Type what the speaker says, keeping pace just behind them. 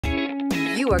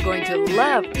You are going to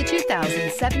love the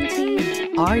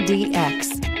 2017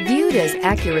 RDX. Viewed as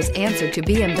Acura's answer to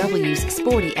BMW's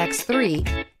sporty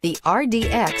X3, the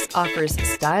RDX offers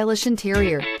stylish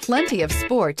interior, plenty of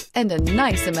sport, and a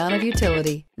nice amount of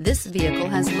utility. This vehicle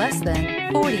has less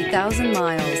than 40,000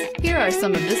 miles. Here are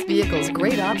some of this vehicle's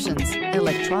great options: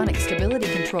 electronic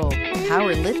stability control,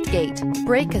 power liftgate,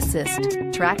 brake assist,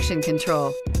 traction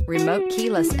control, remote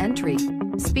keyless entry,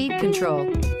 speed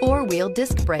control, four-wheel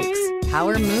disc brakes,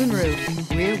 power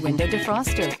moonroof, rear window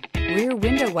defroster, rear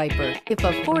window wiper. If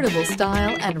affordable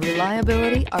style and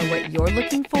reliability are what you're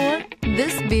looking for,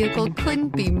 this vehicle couldn't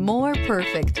be more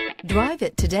perfect. Drive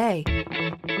it today.